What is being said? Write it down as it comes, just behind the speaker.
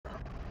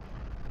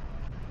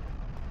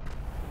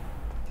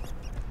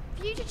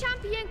future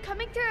champion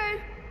coming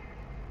through.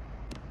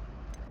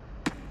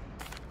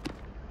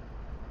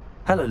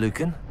 Hello,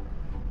 Lucan.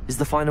 Is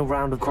the final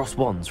round of cross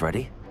wands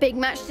ready? Big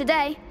match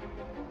today.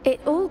 It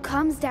all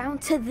comes down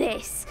to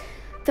this.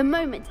 The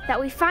moment that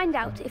we find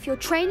out if your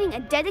training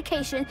and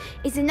dedication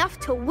is enough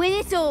to win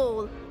it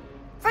all.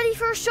 Ready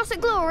for a shot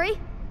at glory?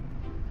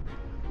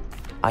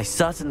 I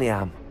certainly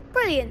am.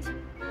 Brilliant.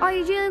 Are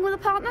you dealing with a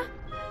partner?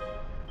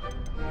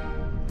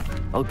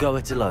 I'll go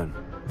it alone.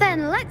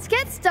 Then let's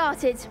get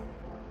started.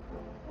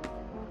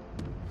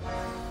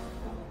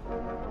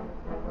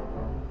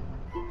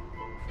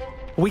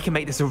 We can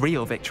make this a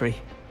real victory.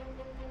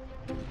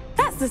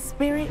 That's the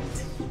spirit.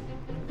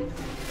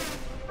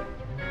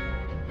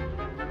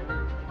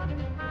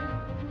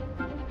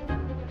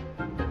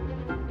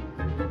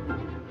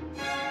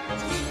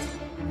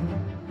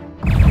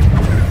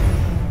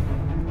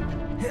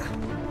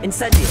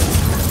 Incendio.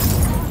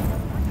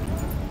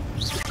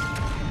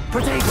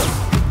 Protego.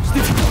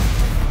 Stupid.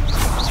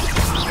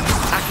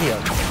 Accio.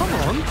 Come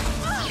on.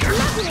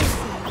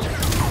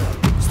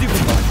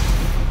 Stupid one.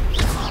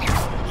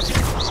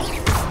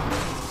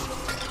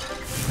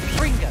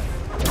 Ringo.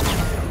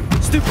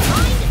 Stupid.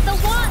 Find the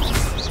one.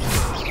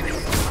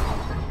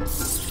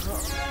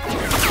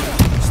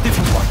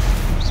 Stupid one.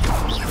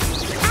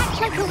 Act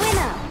like a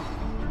winner.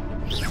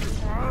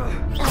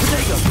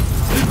 Protego.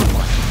 Stupid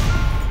one.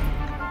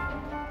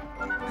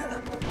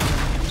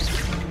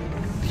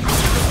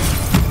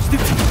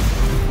 Stupid.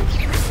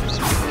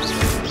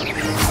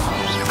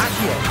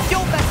 Accio.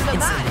 You're better than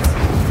that.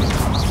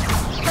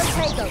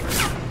 Protego.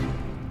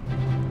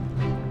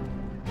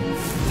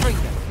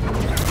 Ringo.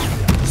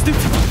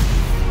 Stupid one.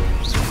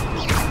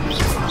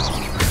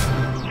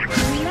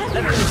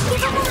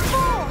 Give him a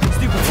four.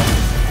 Stupid one.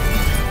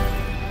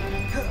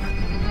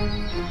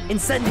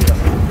 Incendio.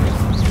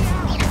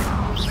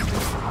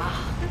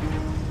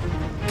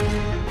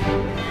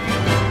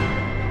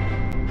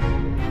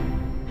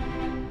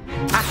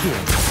 Accio.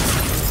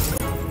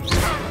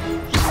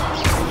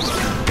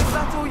 Is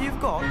that all you've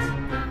got?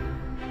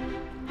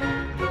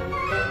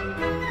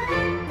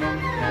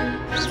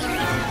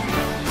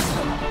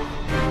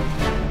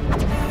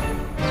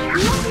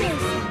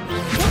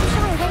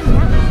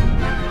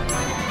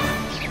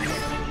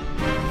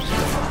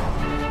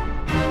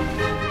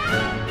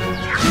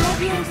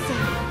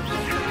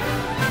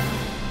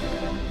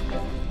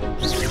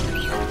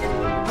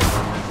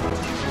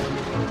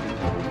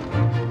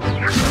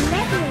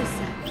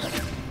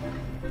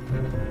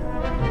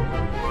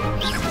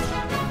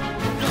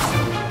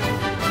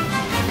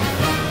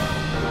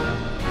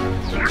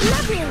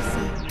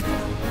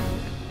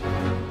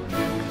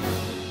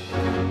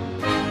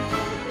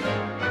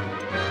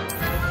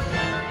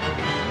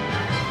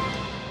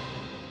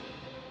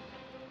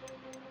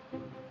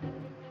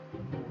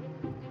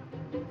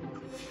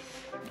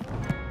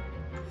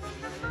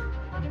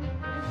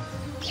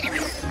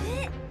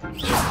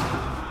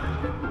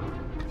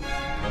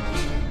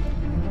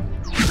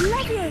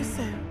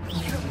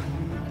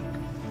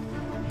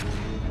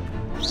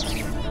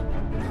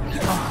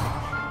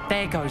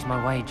 There goes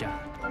my wager.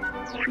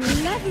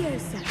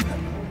 Leviosa.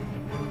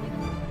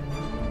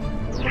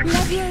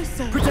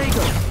 Leviosa.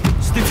 Protego.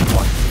 Stupid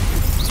one.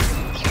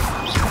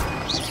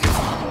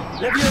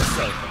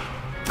 Levioso.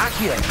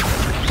 Accio.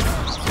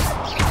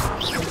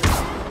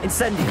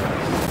 Incendio.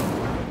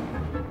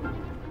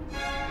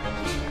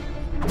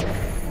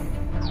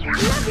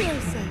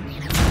 Leviosa.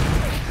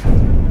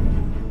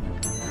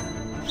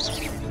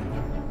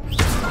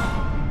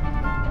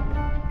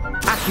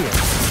 Accio.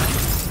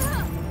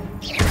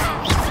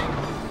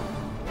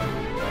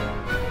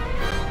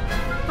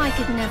 I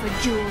could never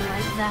duel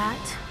like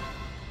that.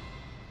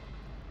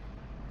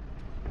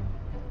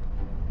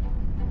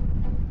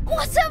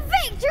 What a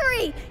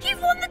victory!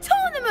 You've won the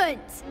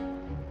tournament!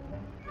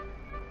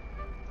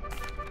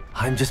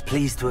 I'm just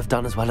pleased to have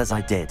done as well as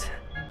I did.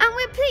 And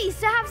we're pleased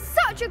to have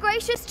such a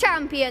gracious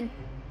champion.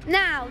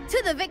 Now,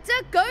 to the victor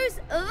goes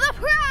the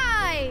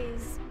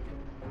prize!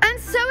 And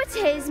so it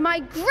is my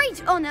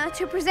great honour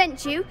to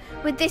present you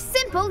with this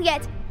simple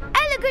yet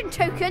elegant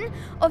token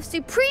of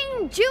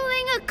supreme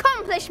dueling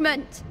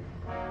accomplishment.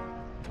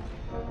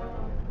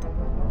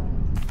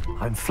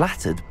 I'm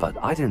flattered, but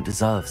I don't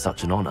deserve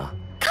such an honour.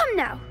 Come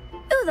now,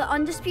 you're the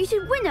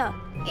undisputed winner.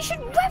 You should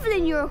revel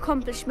in your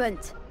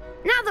accomplishment.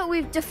 Now that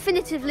we've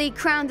definitively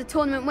crowned the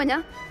tournament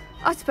winner,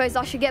 I suppose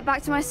I should get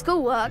back to my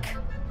schoolwork.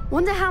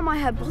 Wonder how my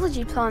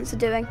herbology plants are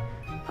doing.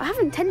 I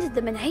haven't tended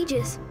them in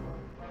ages.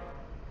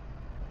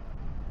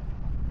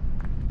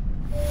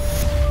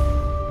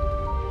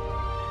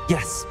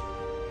 Yes.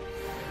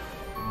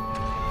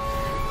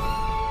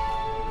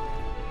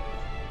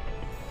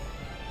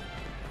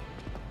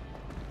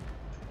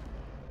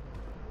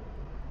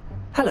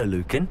 Hello,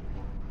 Lucan.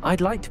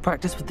 I'd like to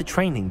practice with the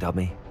training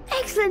dummy.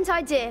 Excellent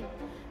idea.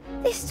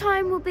 This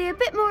time will be a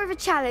bit more of a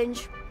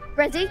challenge.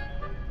 Ready?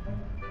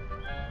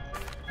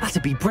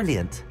 That'd be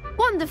brilliant.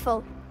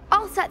 Wonderful.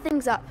 I'll set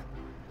things up.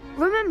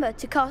 Remember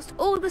to cast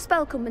all the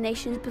spell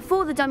combinations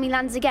before the dummy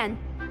lands again.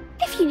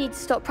 If you need to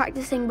stop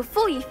practicing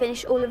before you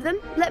finish all of them,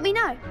 let me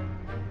know.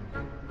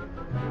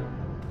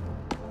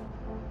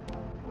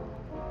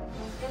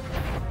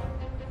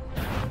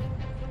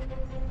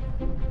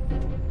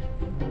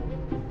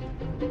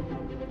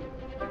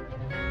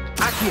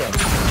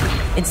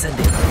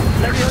 Incendio.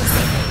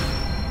 Leviosa.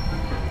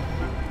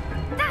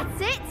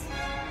 That's it!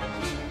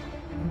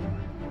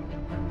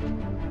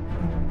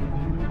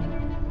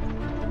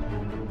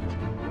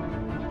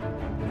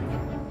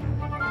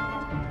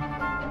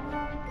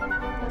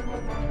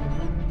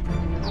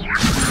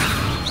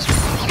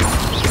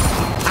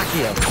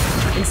 Accio.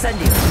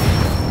 Incendio.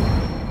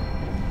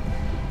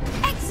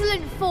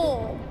 Excellent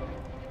form!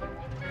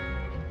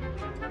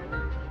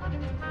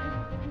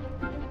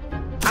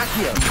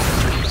 Accio.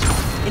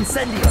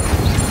 Incendio.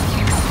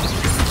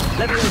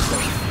 Leviosa.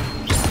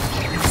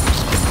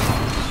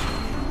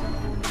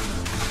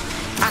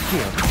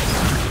 Accio.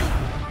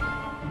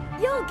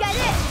 You'll get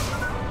it!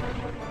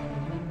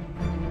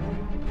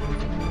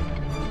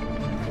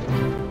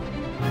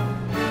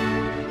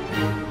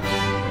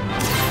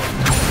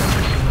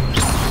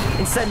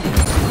 Incendio.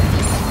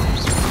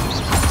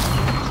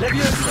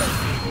 Leviosa.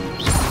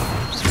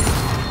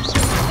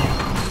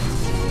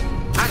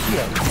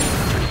 Accio.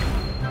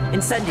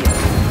 Incendio.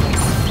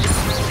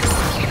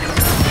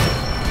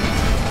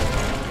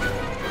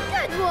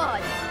 Good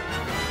one!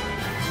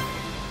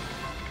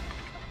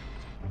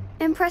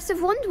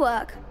 Impressive wand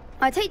work.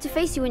 I'd hate to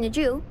face you in a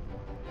duel.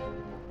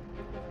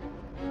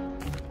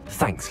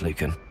 Thanks,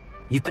 Lucan.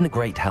 You've been a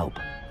great help.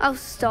 Oh,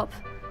 stop.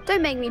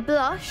 Don't make me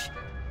blush.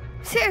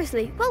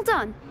 Seriously, well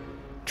done.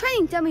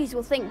 Training dummies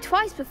will think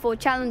twice before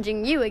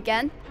challenging you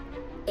again.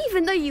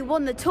 Even though you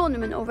won the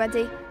tournament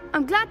already,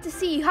 I'm glad to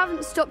see you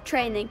haven't stopped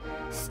training.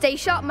 Stay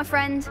sharp, my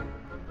friend.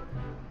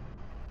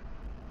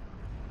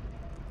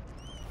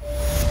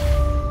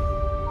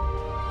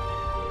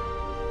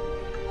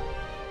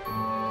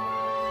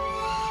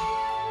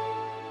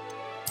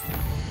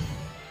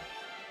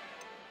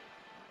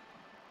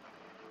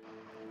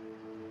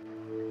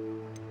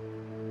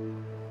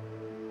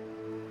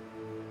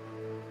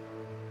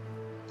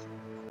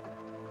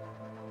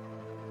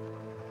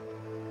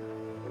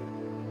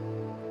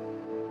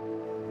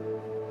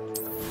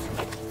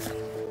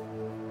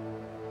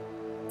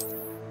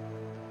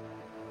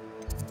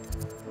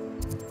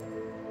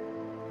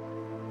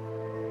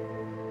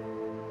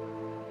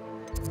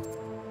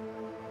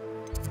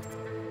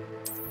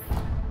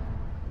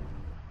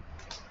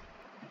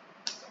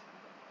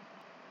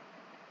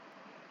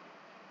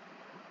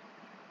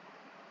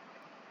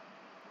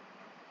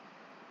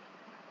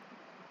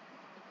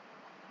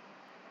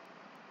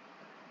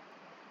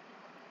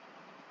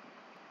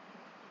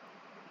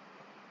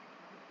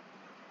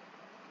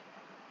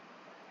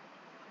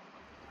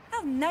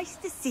 How nice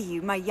to see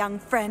you, my young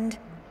friend.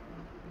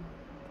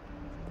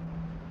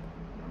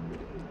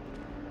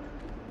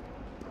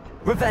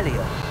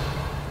 Revelio.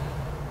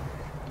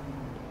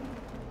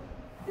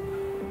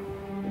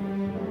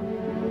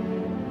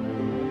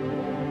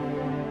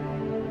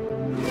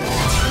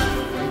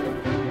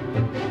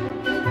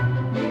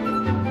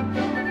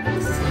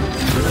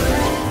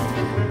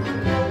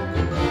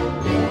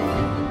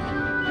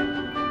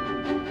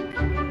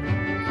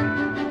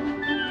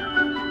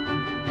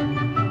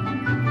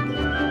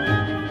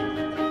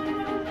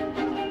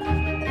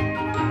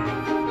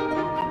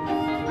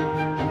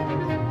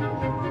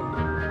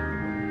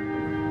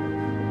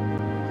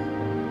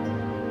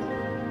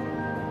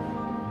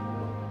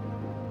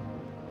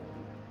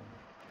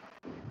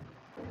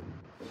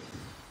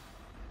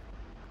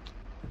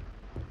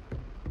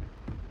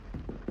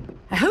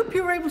 I hope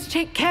you were able to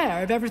take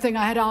care of everything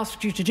I had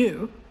asked you to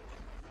do.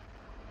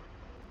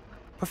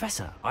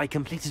 Professor, I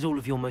completed all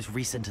of your most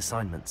recent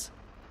assignments.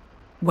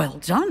 Well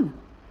done.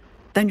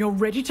 Then you're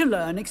ready to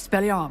learn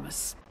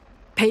Expelliarmus.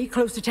 Pay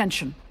close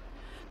attention.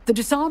 The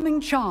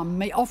disarming charm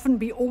may often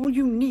be all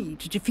you need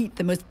to defeat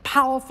the most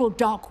powerful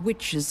dark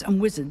witches and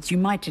wizards you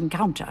might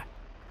encounter.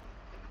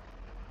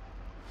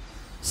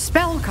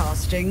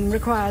 Spellcasting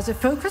requires a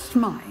focused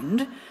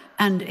mind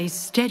and a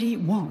steady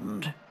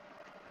wand.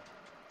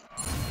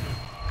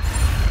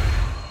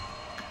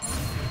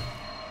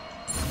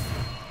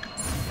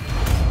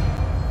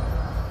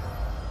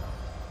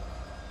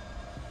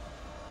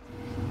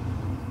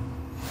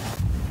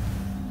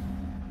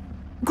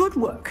 Good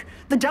work.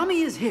 The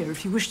dummy is here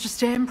if you wish to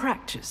stay and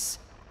practice.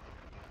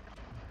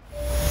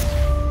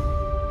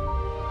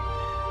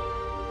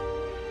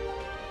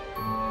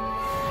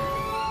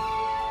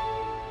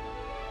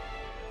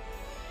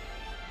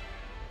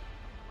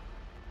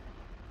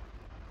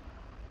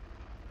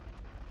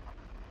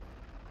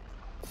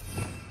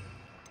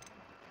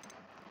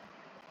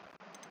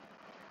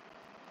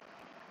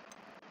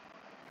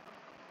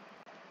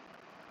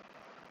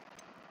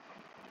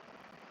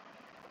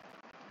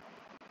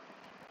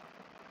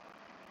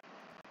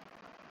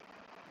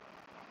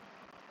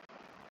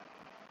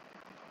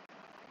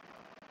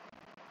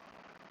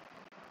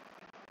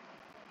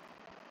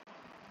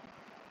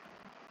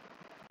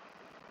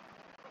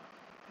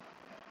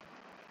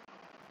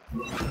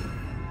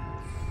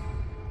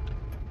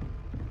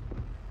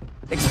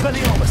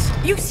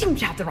 Expelliarmus! You seem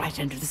to have the right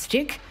end of the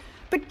stick,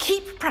 but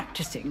keep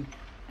practicing.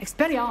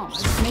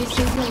 Expelliarmus may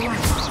save your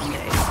life.